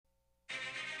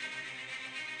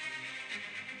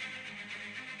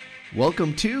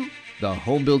Welcome to the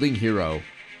Home Building Hero,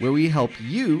 where we help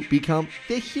you become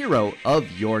the hero of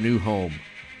your new home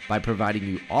by providing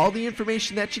you all the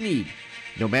information that you need.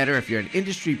 No matter if you're an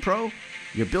industry pro,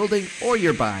 you're building, or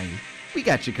you're buying, we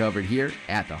got you covered here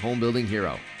at the Home Building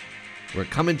Hero. We're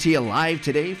coming to you live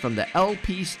today from the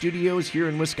LP Studios here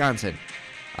in Wisconsin.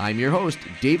 I'm your host,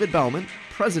 David Bellman,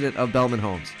 president of Bellman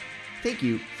Homes. Thank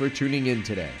you for tuning in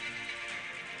today.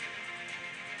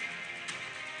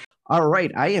 All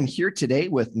right, I am here today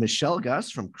with Michelle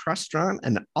Gus from Crestron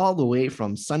and all the way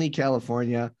from sunny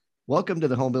California. Welcome to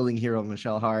the Home Building Hero,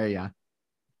 Michelle. How are you?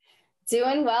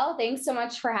 Doing well. Thanks so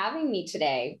much for having me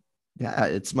today. Yeah,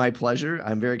 it's my pleasure.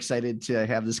 I'm very excited to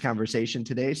have this conversation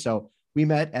today. So we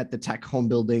met at the Tech Home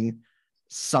Building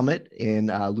Summit in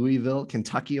Louisville,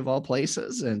 Kentucky, of all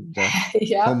places, and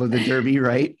home of the Derby,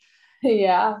 right?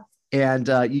 Yeah. And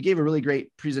you gave a really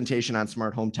great presentation on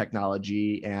smart home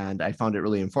technology, and I found it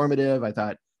really informative. I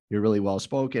thought you're really well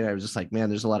spoken. I was just like, man,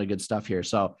 there's a lot of good stuff here.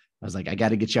 So I was like, I got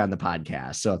to get you on the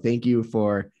podcast. So thank you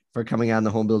for coming on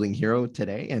the Home Building Hero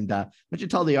today. And why don't you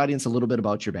tell the audience a little bit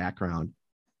about your background?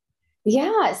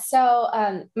 Yeah. So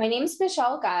my name is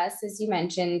Michelle Gus, as you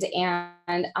mentioned,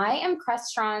 and I am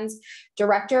Crestron's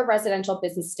Director of Residential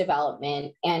Business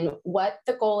Development. And what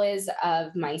the goal is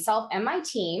of myself and my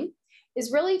team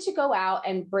is really to go out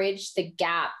and bridge the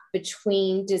gap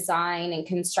between design and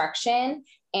construction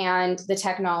and the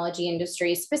technology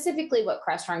industry, specifically what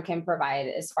Crestron can provide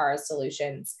as far as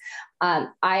solutions.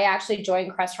 I actually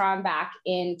joined Crestron back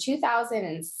in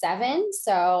 2007.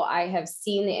 So I have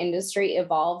seen the industry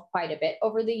evolve quite a bit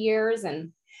over the years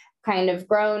and kind of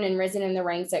grown and risen in the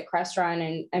ranks at Crestron.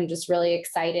 And I'm just really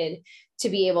excited to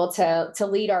be able to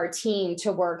lead our team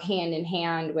to work hand in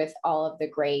hand with all of the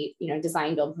great,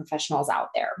 design build professionals out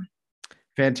there.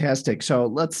 Fantastic. So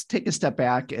let's take a step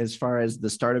back as far as the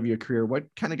start of your career. What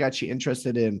kind of got you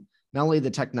interested in not only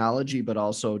the technology, but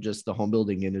also just the home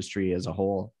building industry as a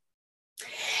whole?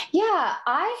 Yeah,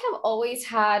 I have always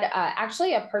had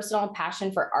actually a personal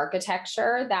passion for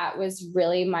architecture. That was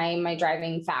really my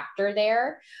driving factor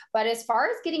there. But as far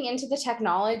as getting into the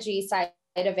technology side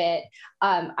of it,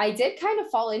 I did kind of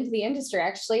fall into the industry. I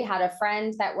actually had a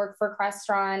friend that worked for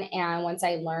Crestron, and once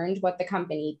I learned what the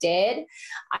company did,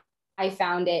 I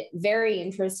found it very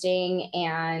interesting,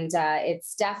 and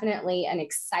it's definitely an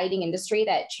exciting industry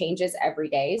that changes every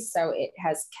day. So it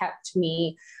has kept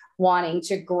me wanting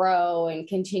to grow and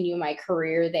continue my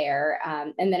career there.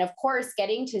 And then, of course,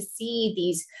 getting to see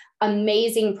these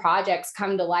amazing projects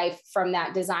come to life from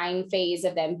that design phase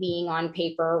of them being on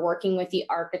paper, working with the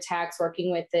architects,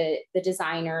 working with the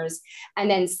designers, and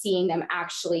then seeing them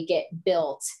actually get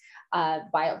built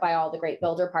by all the great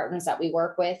builder partners that we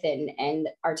work with and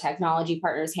our technology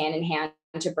partners hand in hand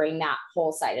to bring that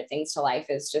whole side of things to life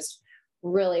is just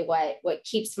really what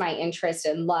keeps my interest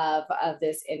and love of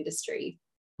this industry.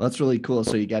 Well, that's really cool.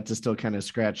 So you got to still kind of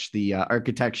scratch the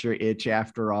architecture itch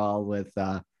after all with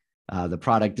the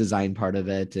product design part of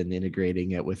it and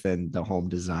integrating it within the home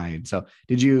design. So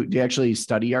did you actually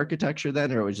study architecture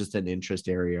then, or it was just an interest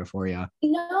area for you?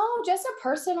 No, just a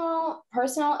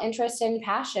personal interest and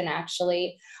passion,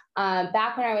 actually.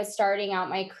 Back when I was starting out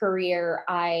my career,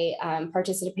 I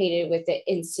participated with the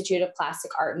Institute of Classic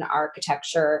Art and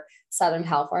Architecture, Southern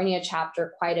California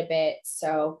chapter quite a bit.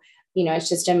 So it's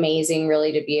just amazing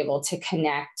really to be able to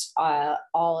connect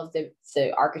all of the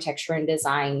architecture and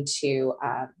design to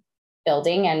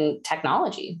building and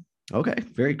technology. Okay,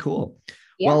 very cool.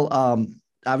 Yeah. Well,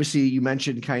 obviously you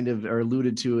mentioned kind of or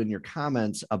alluded to in your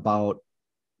comments about,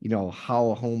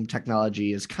 how home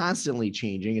technology is constantly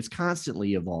changing, it's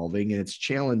constantly evolving, and it's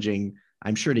challenging,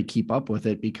 I'm sure, to keep up with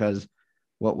it because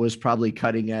what was probably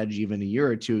cutting edge even a year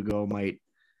or two ago might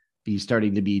be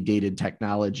starting to be dated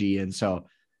technology. And so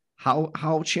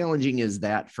how challenging is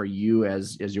that for you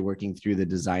as you're working through the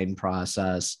design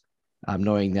process,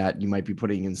 knowing that you might be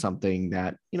putting in something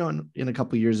that, in a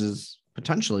couple of years is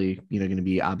potentially, going to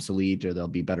be obsolete or there'll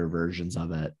be better versions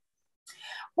of it?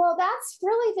 Well, that's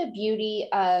really the beauty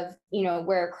of,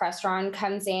 where Crestron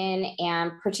comes in,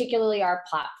 and particularly our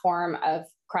platform of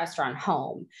Crestron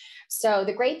Home. So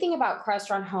the great thing about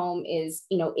Crestron Home is,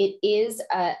 it is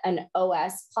an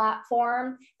OS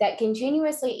platform that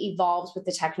continuously evolves with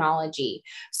the technology.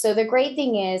 So the great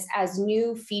thing is, as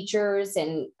new features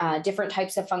and different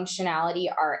types of functionality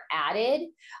are added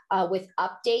with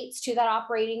updates to that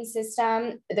operating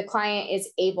system, the client is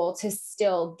able to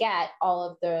still get all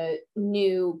of the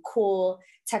new cool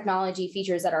technology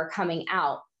features that are coming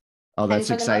out. Oh, that's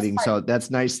exciting. So that's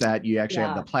nice that you actually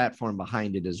have the platform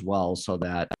behind it as well, so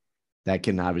that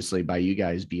can obviously by you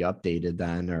guys be updated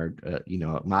then or,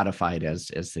 modified as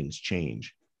things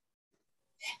change.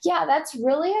 Yeah, that's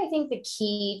really, I think, the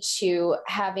key to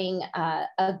having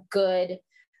a good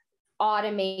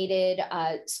automated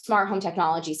smart home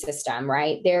technology system,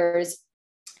 right? There's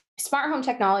smart home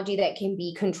technology that can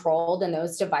be controlled, and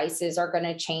those devices are going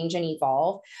to change and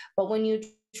evolve. But when you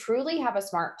truly have a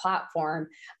smart platform,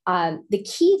 the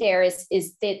key there is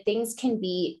that things can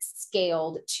be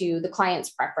scaled to the client's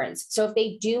preference. So if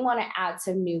they do want to add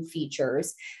some new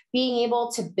features, being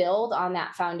able to build on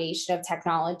that foundation of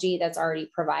technology that's already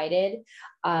provided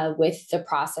with the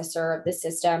processor of the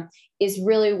system is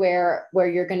really where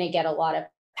you're going to get a lot of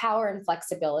power and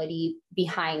flexibility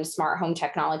behind smart home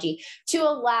technology to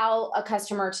allow a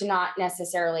customer to not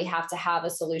necessarily have to have a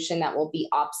solution that will be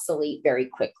obsolete very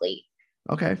quickly.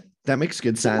 Okay, that makes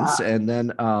good sense. Yeah. And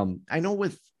then I know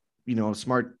with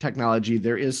smart technology,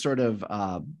 there is sort of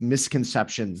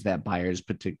misconceptions that buyers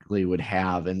particularly would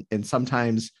have, and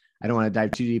sometimes I don't want to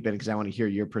dive too deep in because I want to hear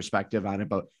your perspective on it.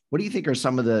 But what do you think are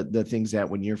some of the things that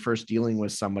when you're first dealing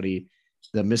with somebody,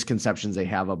 the misconceptions they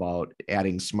have about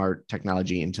adding smart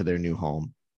technology into their new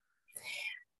home?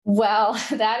 Well,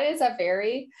 that is a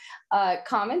very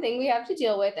common thing we have to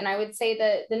deal with. And I would say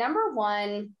that the number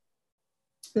one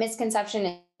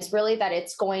misconception is really that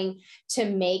it's going to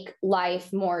make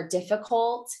life more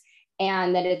difficult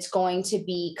and that it's going to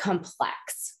be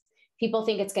complex. People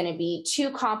think it's going to be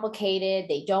too complicated.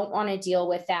 They don't want to deal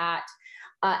with that.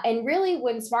 And really,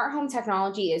 when smart home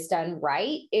technology is done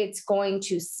right, it's going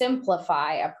to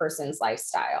simplify a person's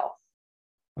lifestyle.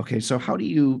 Okay, so how do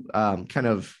you kind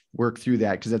of work through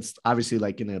that? Because it's obviously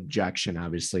like an objection,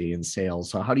 obviously in sales.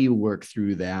 So how do you work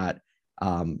through that?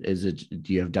 Do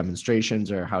you have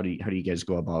demonstrations, or how do you guys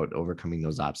go about overcoming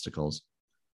those obstacles?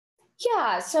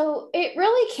 Yeah, so it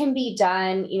really can be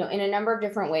done, in a number of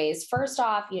different ways. First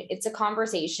off, it's a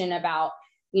conversation about,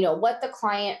 what the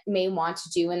client may want to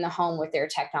do in the home with their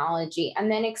technology, and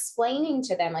then explaining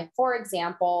to them, like, for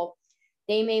example,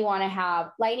 they may want to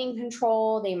have lighting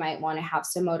control, they might want to have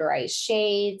some motorized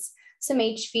shades, some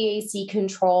HVAC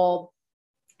control,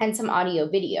 and some audio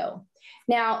video.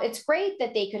 Now, it's great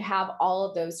that they could have all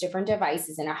of those different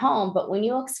devices in a home, but when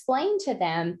you explain to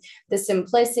them the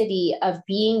simplicity of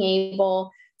being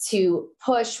able to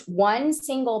push one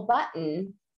single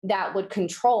button that would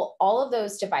control all of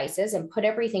those devices and put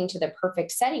everything to the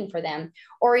perfect setting for them,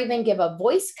 or even give a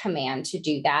voice command to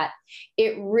do that,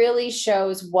 it really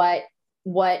shows what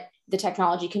the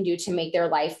technology can do to make their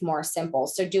life more simple.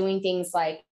 So doing things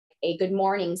like a good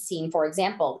morning scene, for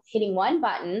example, hitting one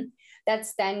button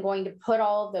that's then going to put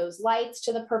all of those lights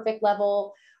to the perfect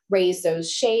level, raise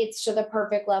those shades to the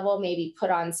perfect level, maybe put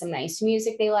on some nice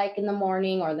music they like in the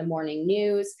morning or the morning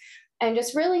news, and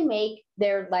just really make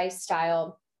their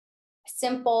lifestyle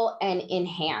simple and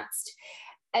enhanced.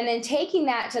 And then taking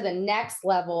that to the next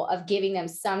level of giving them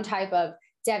some type of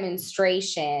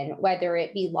demonstration, whether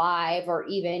it be live or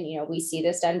even, we see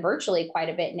this done virtually quite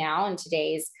a bit now in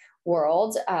today's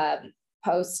world,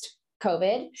 post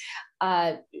COVID.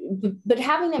 But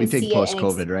having them We think see it post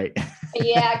COVID, right?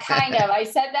 yeah, kind of. I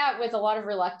said that with a lot of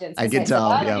reluctance I because can I said,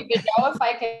 tell. I don't Yeah. even know if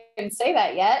I can say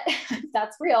that yet.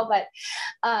 That's real.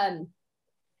 Um,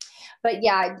 but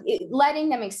yeah, letting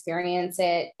them experience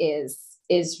it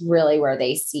is really where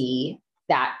they see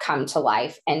that come to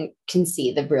life and can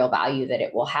see the real value that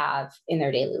it will have in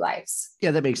their daily lives.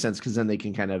 Yeah, that makes sense because then they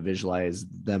can kind of visualize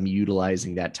them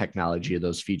utilizing that technology or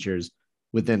those features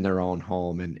within their own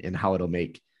home and how it'll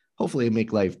hopefully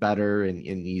make life better and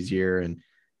easier and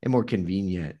more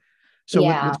convenient. So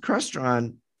Yeah. with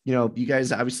Crestron, you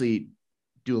guys obviously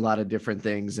do a lot of different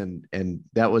things. And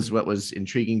that was what was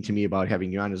intriguing to me about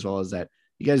having you on, as well as that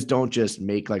you guys don't just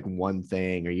make like one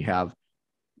thing, or you have,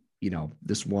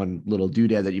 this one little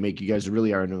doodad that you make. You guys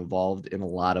really are involved in a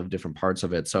lot of different parts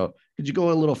of it. So could you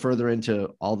go a little further into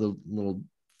all the little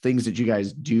things that you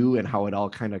guys do and how it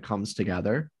all kind of comes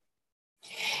together?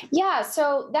 Yeah,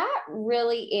 so that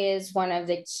really is one of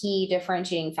the key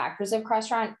differentiating factors of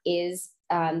Crestron is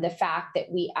the fact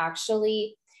that we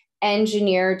actually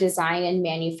engineer, design, and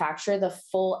manufacture the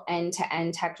full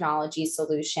end-to-end technology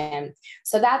solution.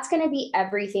 So that's going to be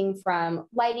everything from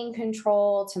lighting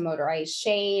control to motorized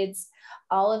shades,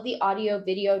 all of the audio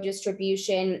video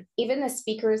distribution, even the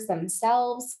speakers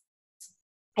themselves,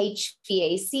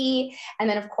 HVAC, and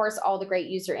then, of course, all the great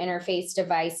user interface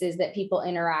devices that people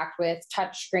interact with,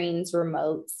 touch screens,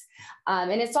 remotes.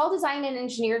 And it's all designed and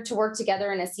engineered to work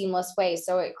together in a seamless way.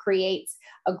 So it creates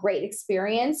a great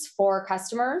experience for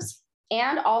customers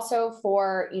and also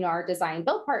for our design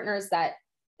build partners that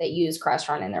use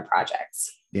Crestron in their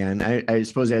projects. Yeah, and I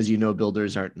suppose, as you know,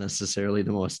 builders aren't necessarily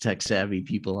the most tech savvy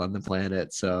people on the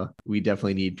planet. So we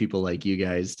definitely need people like you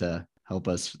guys to help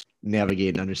us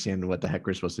navigate and understand what the heck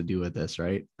we're supposed to do with this,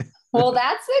 right? Well,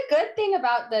 that's the good thing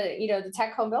about the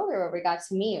tech home builder where we got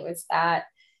to meet was that,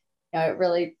 it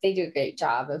really, they do a great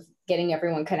job of getting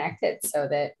everyone connected so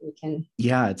that we can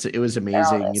Yeah, it was share all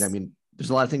amazing. I this. mean, there's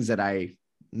a lot of things that I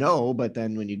know, but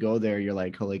then when you go there, you're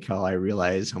like, holy cow, I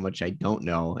realize how much I don't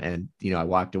know. And, I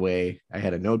walked away, I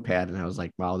had a notepad and I was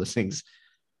like, wow, this thing's,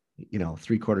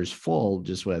 3/4 full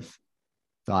just with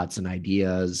thoughts and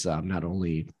ideas. Not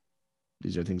only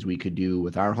these are things we could do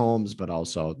with our homes, but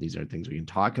also these are things we can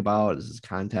talk about. This is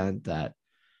content that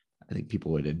I think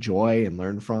people would enjoy and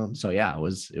learn from. So yeah, it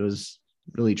was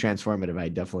really transformative. I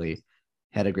definitely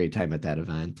had a great time at that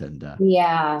event, and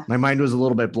Yeah. my mind was a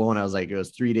little bit blown. I was like, it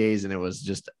was 3 days, and it was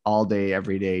just all day,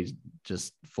 every day,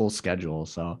 just full schedule.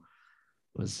 So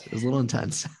it was a little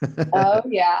intense. Oh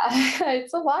yeah.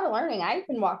 It's a lot of learning. I've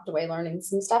been walked away learning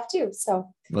some stuff too. So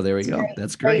Well, there we it's go. great,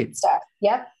 That's great great. stuff.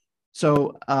 Yep.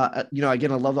 So,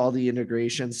 again, I love all the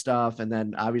integration stuff. And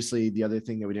then obviously the other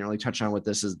thing that we didn't really touch on with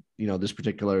this is, this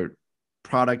particular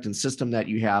product and system that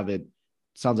you have. It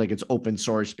sounds like it's open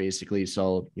source basically.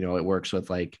 So, it works with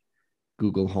like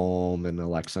Google Home and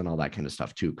Alexa and all that kind of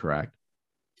stuff too, correct?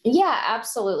 Yeah,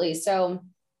 absolutely. So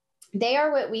they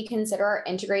are what we consider our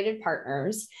integrated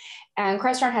partners. And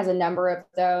Crestron has a number of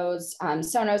those.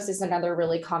 Sonos is another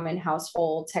really common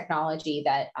household technology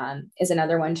that is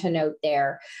another one to note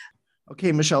there.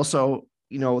 Okay, Michelle. So,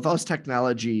 with all this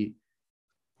technology,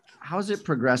 how's it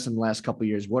progressed in the last couple of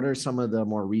years? What are some of the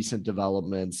more recent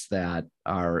developments that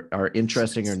are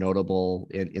interesting or notable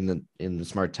in the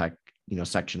smart tech,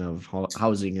 section of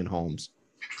housing and homes?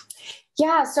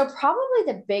 Yeah, so probably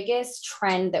the biggest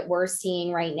trend that we're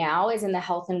seeing right now is in the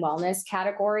health and wellness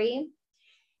category.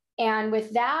 And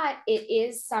with that, it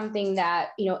is something that,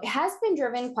 has been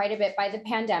driven quite a bit by the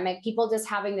pandemic, people just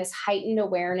having this heightened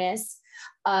awareness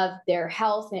of their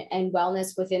health and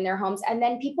wellness within their homes. And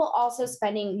then people also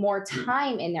spending more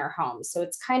time in their homes. So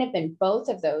it's kind of been both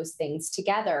of those things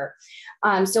together.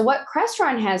 So what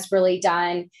Crestron has really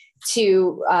done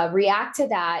to react to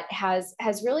that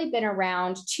has really been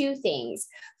around two things.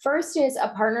 First is a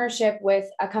partnership with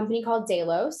a company called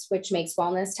Delos, which makes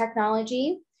wellness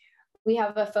technology. We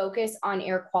have a focus on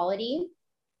air quality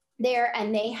there,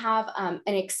 and they have an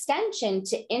extension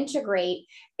to integrate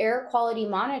air quality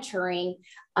monitoring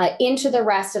into the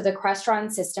rest of the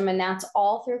Crestron system, and that's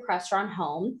all through Crestron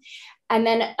Home. And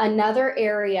then another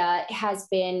area has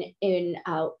been in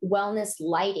wellness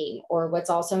lighting, or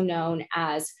what's also known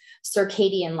as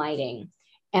circadian lighting.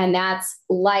 And that's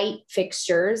light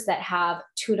fixtures that have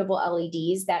tunable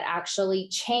LEDs that actually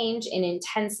change in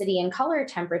intensity and color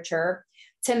temperature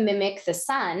to mimic the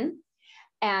sun,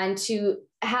 and to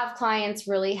have clients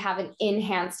really have an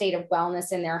enhanced state of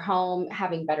wellness in their home,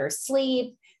 having better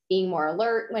sleep, being more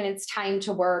alert when it's time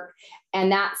to work.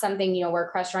 And that's something,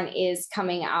 where Crestron is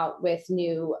coming out with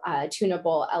new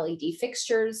tunable LED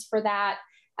fixtures for that.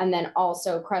 And then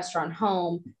also Crestron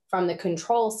Home from the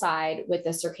control side with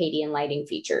the circadian lighting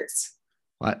features.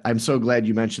 I'm so glad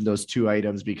you mentioned those two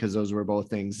items because those were both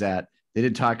things that they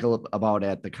did talk about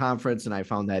at the conference, and I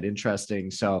found that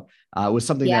interesting. So it was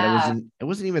something that it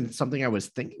wasn't even something I was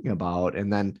thinking about.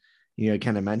 And then, you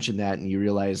kind of mentioned that and you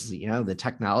realize, the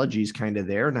technology is kind of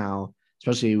there now,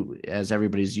 especially as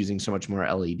everybody's using so much more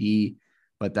LED.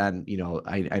 But then,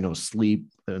 I know sleep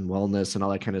and wellness and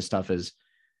all that kind of stuff is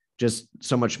just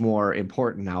so much more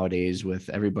important nowadays with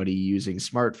everybody using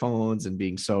smartphones and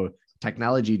being so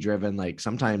technology driven. Like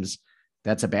sometimes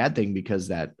that's a bad thing because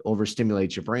that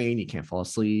overstimulates your brain. You can't fall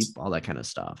asleep, all that kind of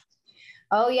stuff.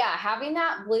 Oh yeah. Having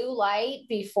that blue light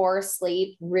before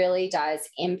sleep really does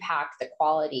impact the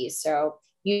quality. So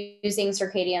using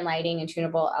circadian lighting and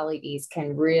tunable LEDs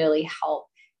can really help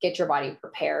get your body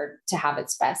prepared to have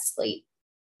its best sleep.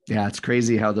 Yeah. It's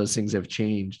crazy how those things have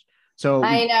changed. So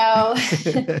I know.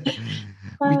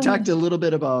 we talked a little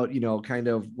bit about, kind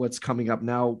of what's coming up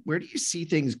now. Where do you see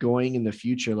things going in the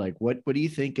future? Like what do you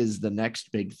think is the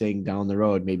next big thing down the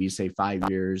road? Maybe say 5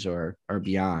 years or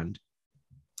beyond.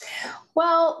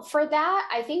 Well, for that,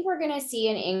 I think we're going to see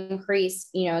an increase,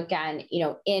 again,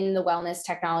 in the wellness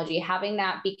technology, having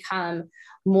that become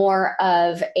more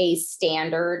of a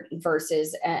standard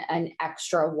versus an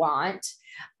extra want.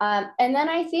 And then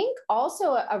I think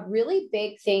also a really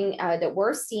big thing that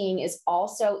we're seeing is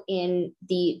also in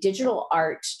the digital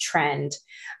art trend.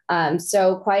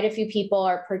 So quite a few people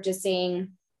are purchasing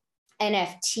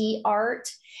NFT art,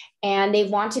 and they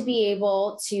want to be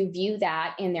able to view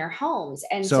that in their homes.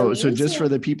 And so just for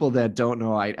the people that don't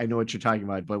know, I know what you're talking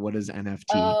about, but what is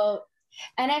NFT?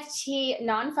 NFT,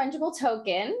 non-fungible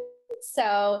token.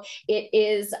 So it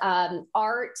is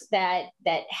art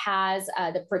that has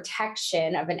the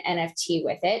protection of an NFT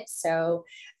with it. So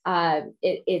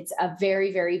it's a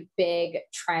very, very big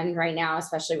trend right now,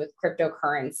 especially with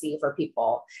cryptocurrency, for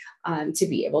people to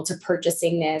be able to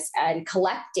purchasing this and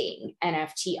collecting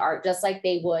NFT art, just like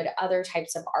they would other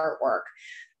types of artwork.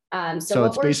 So So what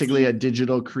it's we're basically a seeing,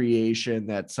 digital creation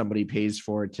that somebody pays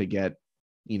for to get,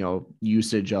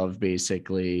 usage of,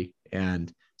 basically.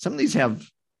 And some of these have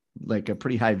like a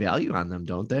pretty high value on them,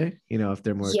 don't they? If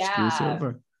they're more exclusive yeah,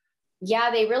 or.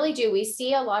 yeah, they really do. We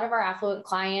see a lot of our affluent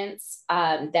clients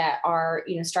that are,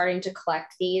 starting to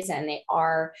collect these, and they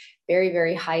are very,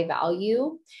 very high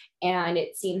value. And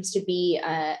it seems to be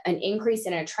an increase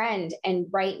in a trend. And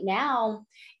right now,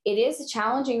 it is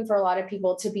challenging for a lot of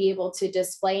people to be able to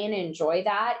display and enjoy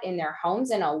that in their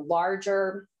homes in a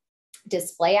larger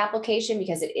display application,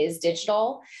 because it is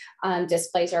digital.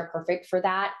 Displays are perfect for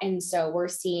that. And so we're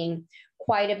seeing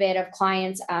quite a bit of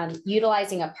clients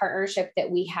utilizing a partnership that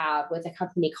we have with a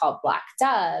company called Black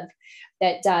Dove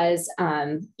that does,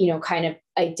 kind of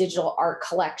a digital art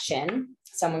collection.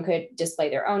 Someone could display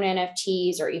their own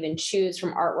NFTs or even choose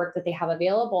from artwork that they have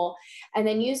available. And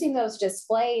then using those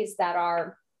displays that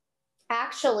are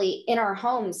actually in our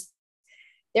homes,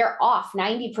 they're off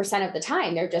 90% of the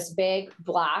time. They're just big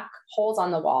black holes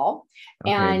on the wall.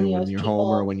 Okay. And And, then when you're home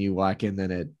or people, when you walk in,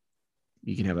 then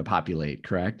you can have it populate,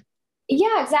 correct?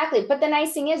 yeah, exactly. But the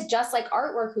nice thing is, just like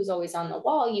artwork who's always on the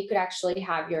wall, you could actually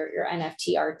have your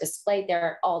NFT art displayed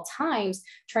there at all times,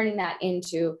 turning that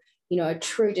into, a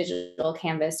true digital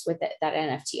canvas with that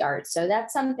NFT art. So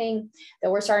that's something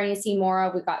that we're starting to see more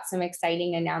of. We've got some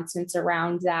exciting announcements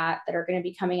around that are going to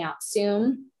be coming out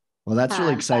soon. Well, that's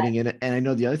really But exciting. And I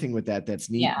know the other thing with that's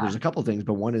neat. yeah. There's a couple of things,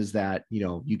 but one is that,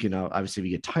 you can obviously, if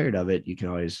you get tired of it, you can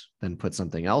always then put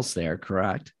something else there,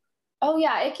 correct? Oh,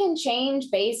 yeah, it can change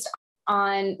based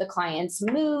on the client's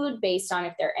mood, based on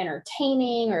if they're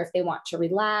entertaining or if they want to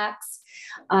relax.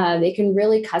 They can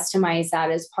really customize that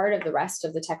as part of the rest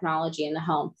of the technology in the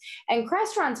home. And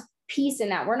Crestron's piece in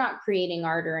that, we're not creating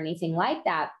art or anything like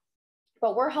that,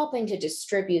 but we're helping to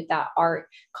distribute that art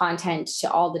content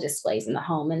to all the displays in the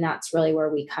home. And that's really where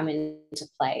we come into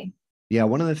play. Yeah.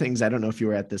 One of the things, I don't know if you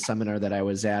were at the seminar that I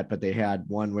was at, but they had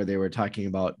one where they were talking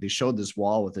about, they showed this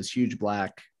wall with this huge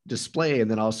black display. And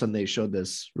then all of a sudden they showed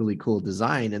this really cool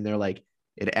design, and they're like,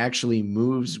 it actually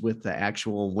moves with the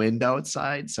actual wind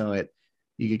outside. So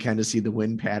you could kind of see the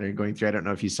wind pattern going through. I don't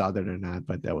know if you saw that or not,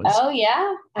 but Oh,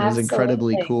 yeah, it was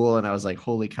incredibly absolutely. cool. And I was like,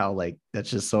 holy cow, like that's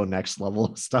just so next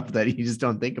level stuff that you just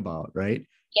don't think about. Right.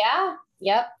 Yeah,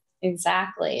 yep,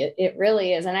 exactly. It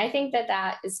really is. And I think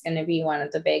that is going to be one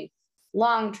of the big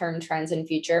long-term trends in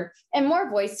future, and more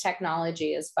voice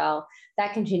technology as well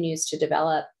that continues to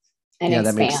develop and Yeah,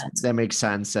 that makes expand. that makes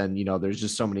sense. And there's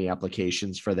just so many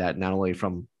applications for that, not only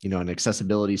from an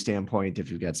accessibility standpoint,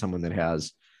 if you've got someone that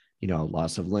has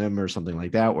loss of limb or something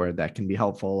like that, where that can be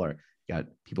helpful, or you got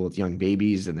people with young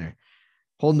babies and they're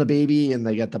holding the baby and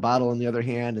they got the bottle in the other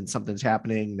hand and something's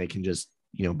happening, they can just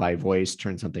by voice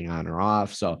turn something on or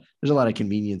off. So there's a lot of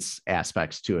convenience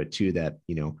aspects to it too that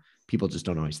people just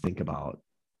don't always think about.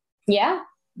 Yeah,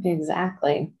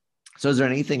 exactly. So is there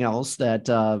anything else that,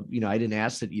 I didn't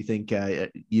ask that you think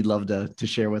you'd love to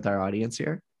share with our audience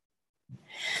here?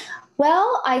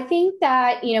 Well, I think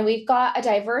that, we've got a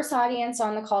diverse audience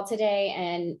on the call today,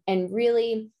 and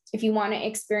really, if you want to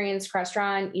experience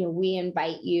Crestron, we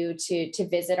invite you to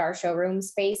visit our showroom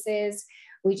spaces.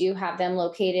 We do have them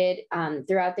located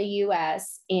throughout the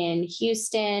US, in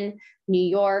Houston, New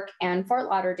York, and Fort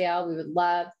Lauderdale. We would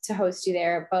love to host you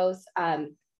there, both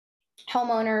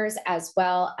homeowners as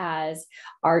well as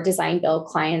our design build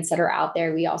clients that are out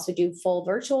there. We also do full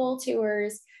virtual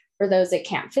tours for those that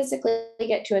can't physically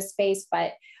get to a space,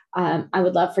 but I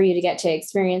would love for you to get to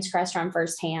experience Crestron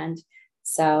firsthand.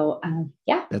 So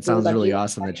yeah, That we would sounds love really you.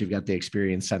 awesome that you've got the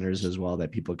experience centers as well,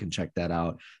 that people can check that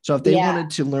out. So if they Yeah. wanted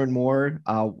to learn more,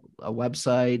 a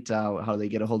website, how do they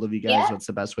get a hold of you guys? Yeah. What's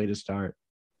the best way to start?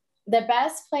 The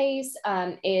best place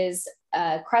is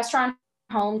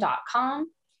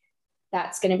crestronhome.com.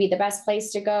 That's going to be the best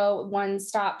place to go.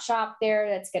 One-stop shop there.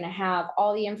 That's going to have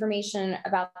all the information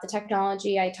about the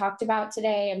technology I talked about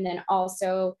today, and then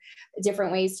also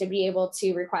different ways to be able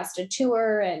to request a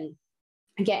tour and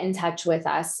get in touch with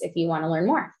us if you want to learn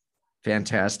more.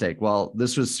 Fantastic. Well,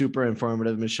 this was super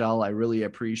informative, Michelle. I really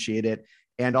appreciate it.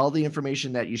 And all the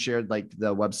information that you shared, like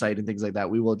the website and things like that,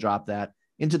 we will drop that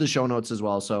into the show notes as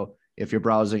well. So if you're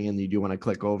browsing and you do want to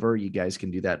click over, you guys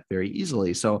can do that very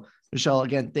easily. So Michelle,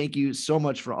 again, thank you so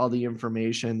much for all the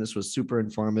information. This was super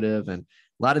informative and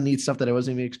a lot of neat stuff that I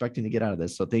wasn't even expecting to get out of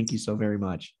this. So thank you so very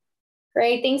much.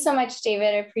 Great. Thanks so much, David.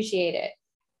 I appreciate it.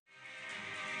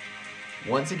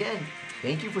 Once again,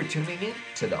 thank you for tuning in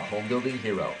to the Home Building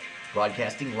Hero,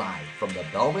 broadcasting live from the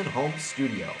Bellman Home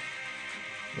Studio.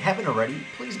 If you haven't already,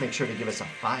 please make sure to give us a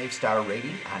 5-star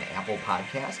rating on Apple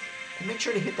Podcasts and make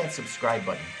sure to hit that subscribe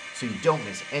button so you don't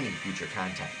miss any future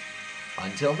content.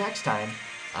 Until next time,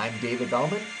 I'm David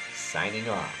Bellman, signing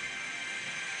off.